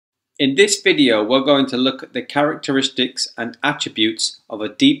In this video, we're going to look at the characteristics and attributes of a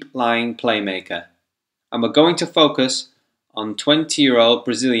deep-lying playmaker. And we're going to focus on 20-year-old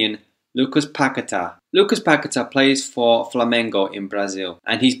Brazilian Lucas Paquetá. Lucas Paquetá plays for Flamengo in Brazil,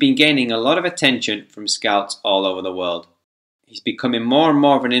 and he's been gaining a lot of attention from scouts all over the world. He's becoming more and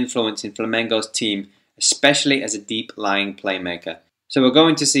more of an influence in Flamengo's team, especially as a deep-lying playmaker. So we're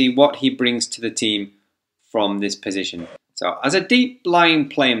going to see what he brings to the team from this position. So, as a deep-lying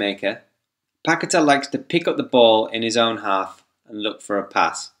playmaker, Paquetá likes to pick up the ball in his own half and look for a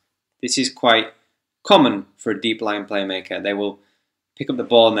pass. This is quite common for a deep-lying playmaker. They will pick up the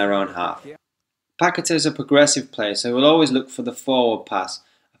ball in their own half. Paquetá is a progressive player, so he will always look for the forward pass,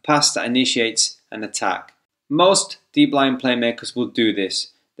 a pass that initiates an attack. Most deep-lying playmakers will do this.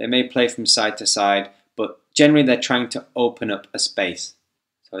 They may play from side to side, but generally they're trying to open up a space.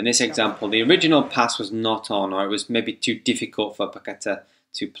 So in this example, the original pass was not on, or it was maybe too difficult for Paquetá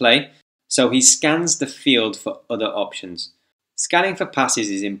to play, so he scans the field for other options. Scanning for passes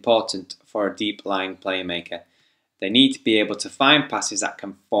is important for a deep-lying playmaker. They need to be able to find passes that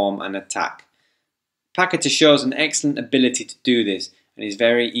can form an attack. Paquetá shows an excellent ability to do this, and is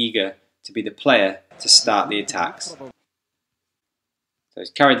very eager to be the player to start the attacks. So he's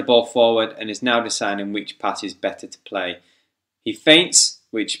carried the ball forward and is now deciding which pass is better to play. He feints,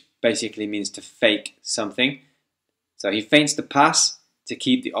 which basically means to fake something. So he feints the pass to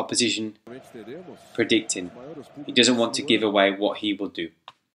keep the opposition predicting. He doesn't want to give away what he will do.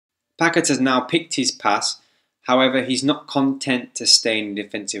 Paquetá has now picked his pass, however he's not content to stay in a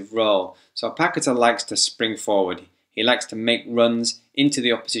defensive role. So Paquetá likes to spring forward. He likes to make runs into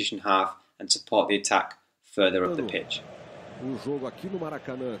the opposition half and support the attack further up the pitch.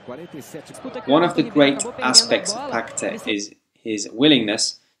 One of the great aspects of Paquetá is his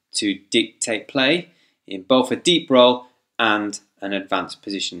willingness to dictate play in both a deep role and an advanced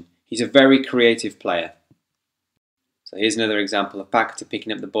position. He's a very creative player. So here's another example of Paquetá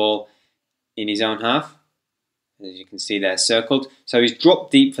picking up the ball in his own half. As you can see there, circled. So he's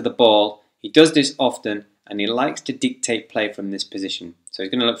dropped deep for the ball. He does this often and he likes to dictate play from this position. So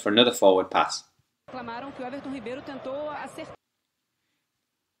he's going to look for another forward pass.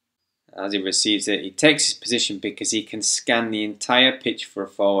 As he receives it, he takes his position because he can scan the entire pitch for a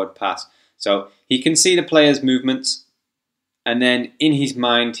forward pass. So he can see the player's movements, and then in his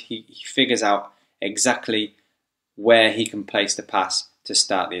mind he figures out exactly where he can place the pass to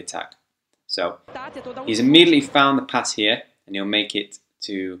start the attack. So he's immediately found the pass here, and he'll make it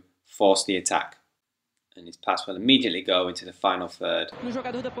to force the attack. And his pass will immediately go into the final third.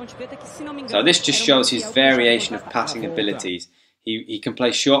 So this just shows his variation of passing abilities. He can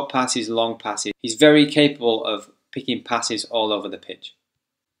play short passes, long passes. He's very capable of picking passes all over the pitch.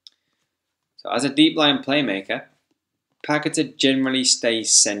 So as a deep-lying playmaker, Paquetá generally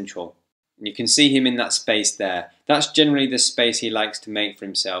stays central. And you can see him in that space there. That's generally the space he likes to make for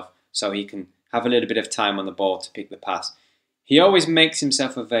himself, so he can have a little bit of time on the ball to pick the pass. He always makes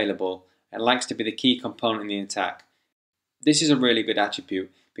himself available and likes to be the key component in the attack. This is a really good attribute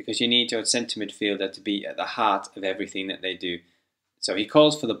because you need your centre midfielder to be at the heart of everything that they do. So he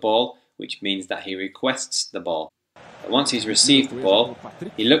calls for the ball, which means that he requests the ball. But once he's received the ball,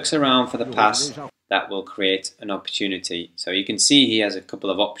 he looks around for the pass that will create an opportunity. So you can see he has a couple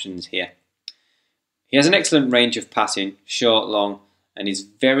of options here. He has an excellent range of passing, short, long, and is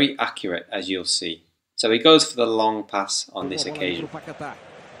very accurate, as you'll see. So he goes for the long pass on this occasion.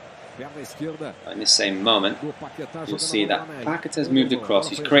 In this same moment, you'll see that Paquetá has moved across,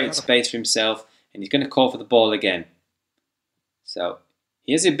 he's created space for himself, and he's going to call for the ball again. So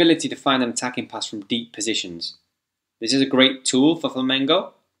he has the ability to find an attacking pass from deep positions. This is a great tool for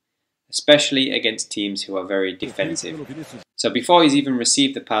Flamengo, especially against teams who are very defensive. So before he's even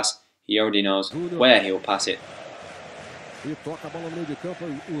received the pass, he already knows where he will pass it.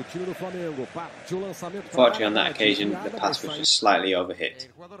 Unfortunately, on that occasion, the pass was just slightly overhit.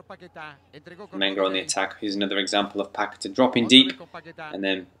 Flamengo on the attack. Here's another example of Paquetá dropping deep and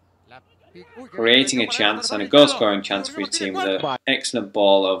then creating a chance and a goal-scoring chance for his team with an excellent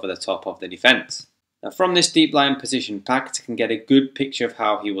ball over the top of the defence. Now, from this deep-lying position, Paquetá can get a good picture of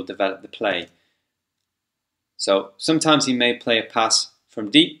how he will develop the play. So sometimes he may play a pass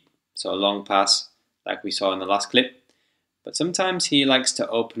from deep, so a long pass, like we saw in the last clip. But sometimes he likes to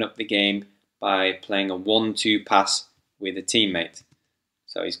open up the game by playing a 1-2 pass with a teammate.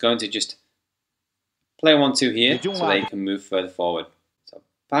 So he's going to just play 1-2 here so they can move further forward. So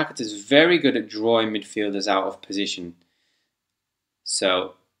Paquetá is very good at drawing midfielders out of position.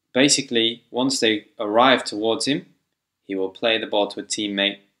 So basically, once they arrive towards him, he will play the ball to a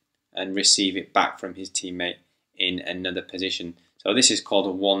teammate and receive it back from his teammate in another position. So this is called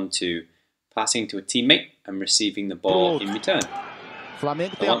a 1-2, passing to a teammate and receiving the ball in return. So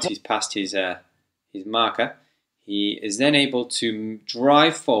once he's passed his marker, he is then able to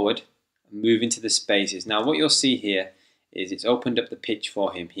drive forward and move into the spaces. Now what you'll see here is it's opened up the pitch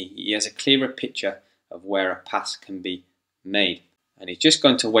for him. He has a clearer picture of where a pass can be made. And he's just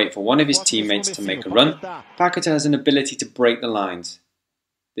going to wait for one of his teammates to make a run. Paquetá has an ability to break the lines.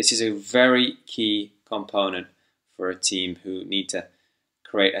 This is a very key component for a team who need to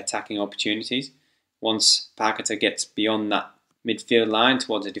create attacking opportunities. Once Paquetá gets beyond that midfield line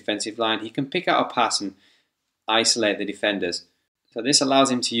towards a defensive line, he can pick out a pass and isolate the defenders. So this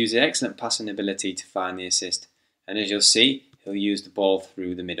allows him to use the excellent passing ability to find the assist. And as you'll see, he'll use the ball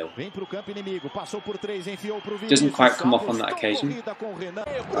through the middle. Doesn't quite come off on that occasion.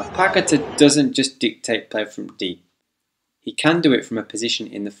 But Paquetá doesn't just dictate play from deep. He can do it from a position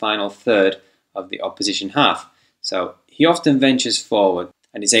in the final third of the opposition half. So he often ventures forward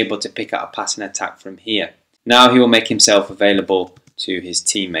and is able to pick out a pass and attack from here. Now he will make himself available to his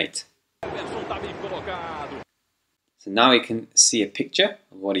teammate. So now he can see a picture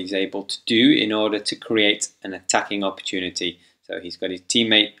of what he's able to do in order to create an attacking opportunity. So he's got his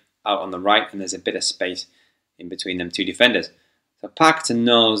teammate out on the right and there's a bit of space in between them two defenders. So Paquetá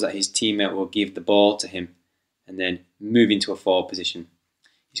knows that his teammate will give the ball to him and then move into a forward position.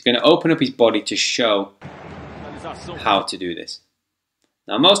 He's going to open up his body to show how to do this.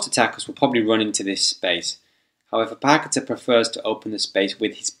 Now most attackers will probably run into this space. However, Paquetá prefers to open the space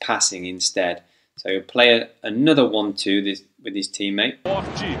with his passing instead. So he'll play another 1-2 with his teammate.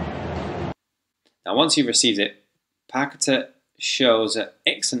 Now once he receives it, Paquetá shows an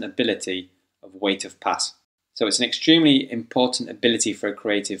excellent ability of weight of pass. So it's an extremely important ability for a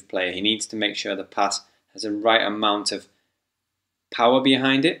creative player. He needs to make sure the pass has the right amount of power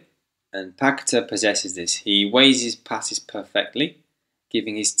behind it. And Paquetá possesses this. He weighs his passes perfectly,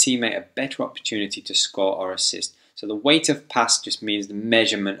 giving his teammate a better opportunity to score or assist. So the weight of pass just means the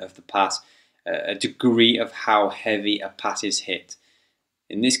measurement of the pass, a degree of how heavy a pass is hit.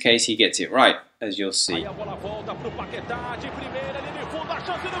 In this case, he gets it right, as you'll see.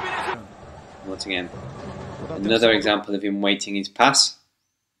 Once again, another example of him weighting his pass.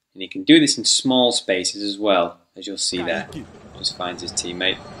 And he can do this in small spaces as well, as you'll see there. Just finds his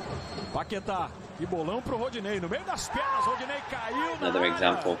teammate. Another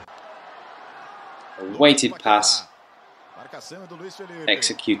example. A weighted pass,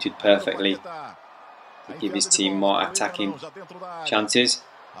 executed perfectly to give his team more attacking chances.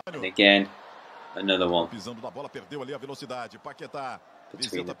 And again, another one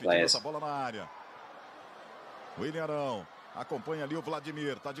between the players.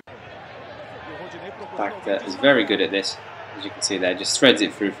 Paquetá is very good at this, as you can see there, just threads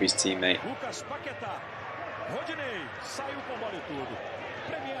it through for his teammate.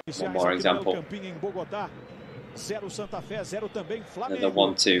 One more example. Another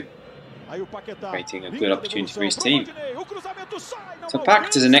 1-2, creating a good opportunity for his team. So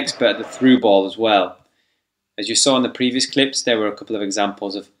Paquetá is an expert at the through ball as well. As you saw in the previous clips, there were a couple of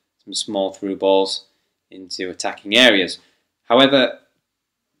examples of some small through balls into attacking areas. However,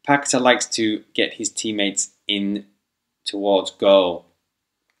 Paquetá likes to get his teammates in towards goal.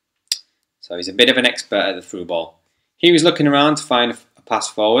 So he's a bit of an expert at the through ball. He was looking around to find a pass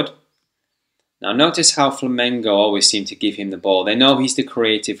forward. Now notice how Flamengo always seem to give him the ball. They know he's the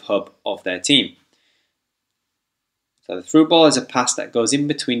creative hub of their team. So the through ball is a pass that goes in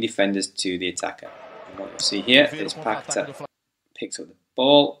between defenders to the attacker. And what you'll see here is Paquetá picks up the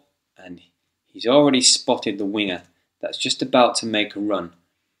ball and he's already spotted the winger that's just about to make a run.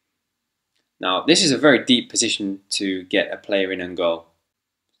 Now this is a very deep position to get a player in and goal.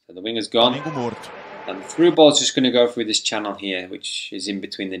 So the winger's gone and the through ball is just going to go through this channel here, which is in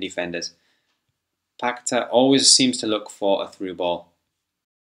between the defenders. Paquetá always seems to look for a through ball.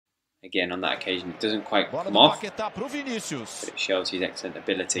 Again, on that occasion, it doesn't quite come off, but it shows his excellent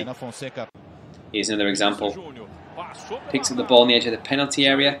ability. Here's another example. Picks up the ball on the edge of the penalty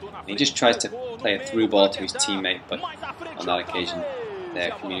area, and he just tries to play a through ball to his teammate, but on that occasion, their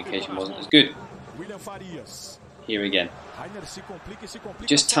communication wasn't as good. Here again. He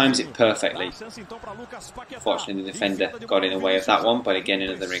just times it perfectly. Unfortunately, the defender got in the way of that one, but again,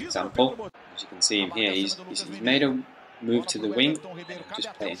 another example. As you can see him here, he's made a move to the wing and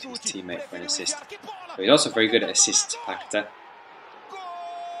just play into his teammate for an assist. So he's also very good at assists, Paquetá.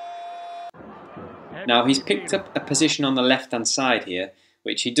 Now he's picked up a position on the left-hand side here,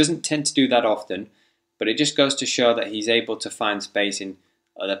 which he doesn't tend to do that often, but it just goes to show that he's able to find space in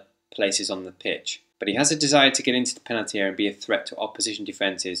other places on the pitch. But he has a desire to get into the penalty area and be a threat to opposition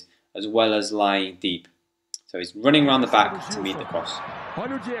defences, as well as lying deep. So he's running around the back to meet the cross.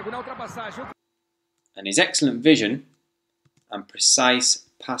 And his excellent vision and precise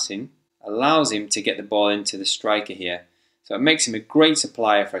passing allows him to get the ball into the striker here. So it makes him a great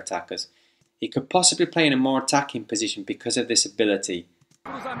supplier for attackers. He could possibly play in a more attacking position because of this ability,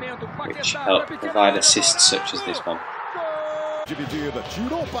 which help provide assists such as this one.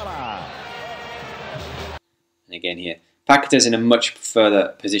 And again here, Paquetá's in a much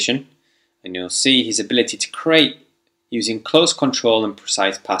further position, and you'll see his ability to create using close control and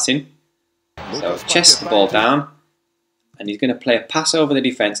precise passing. So chests the ball down, and he's going to play a pass over the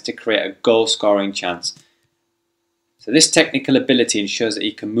defence to create a goal scoring chance. So this technical ability ensures that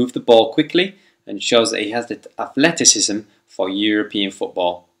he can move the ball quickly and shows that he has the athleticism for European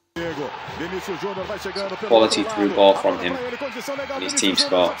football. Quality through ball from him, and his team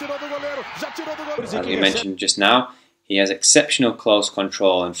score. As we mentioned just now, he has exceptional close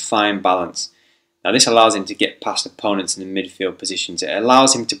control and fine balance. Now this allows him to get past opponents in the midfield positions. It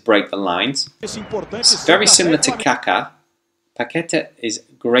allows him to break the lines. It's very similar to Kaká. Paquetá is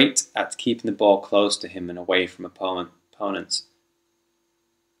great at keeping the ball close to him and away from opponents.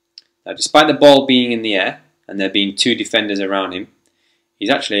 Now despite the ball being in the air and there being two defenders around him, he's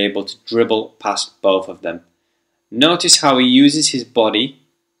actually able to dribble past both of them. Notice how he uses his body.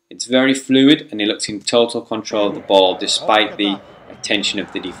 It's very fluid and he looks in total control of the ball despite the attention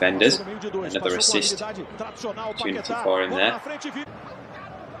of the defenders. Another assist opportunity for him there.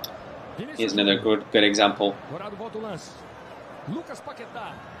 Here's another good example.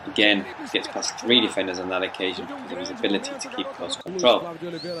 Again, he gets past three defenders on that occasion because of his ability to keep close control.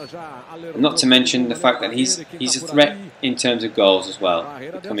 And not to mention the fact that he's a threat in terms of goals as well,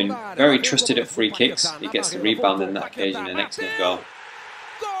 becoming very trusted at free kicks. He gets the rebound in that occasion, an excellent goal.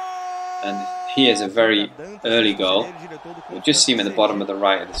 And here's a very early goal. We'll just see him at the bottom of the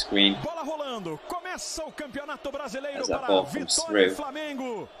right of the screen as that ball comes through.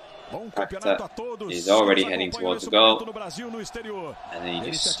 Paquetá is already heading towards the goal, and then he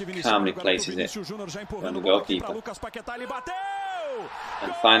just calmly places it on the goalkeeper.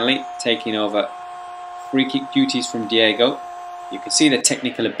 And finally, taking over free kick duties from Diego, you can see the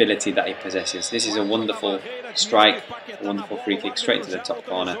technical ability that he possesses. This is a wonderful strike, a wonderful free kick straight to the top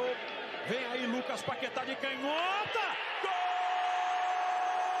corner.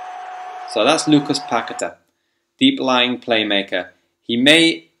 So that's Lucas Paquetá, deep-lying playmaker. He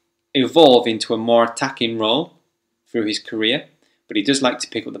may evolve into a more attacking role through his career, but he does like to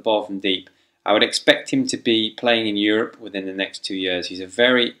pick up the ball from deep. I would expect him to be playing in Europe within the next 2 years. He's a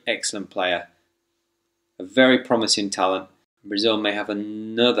very excellent player, a very promising talent. Brazil may have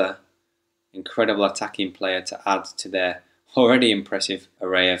another incredible attacking player to add to their already impressive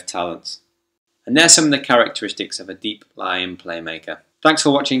array of talents. And there's some of the characteristics of a deep-lying playmaker. Thanks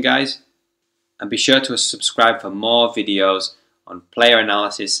for watching, guys, and be sure to subscribe for more videos on player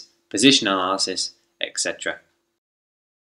analysis, position analysis, etc.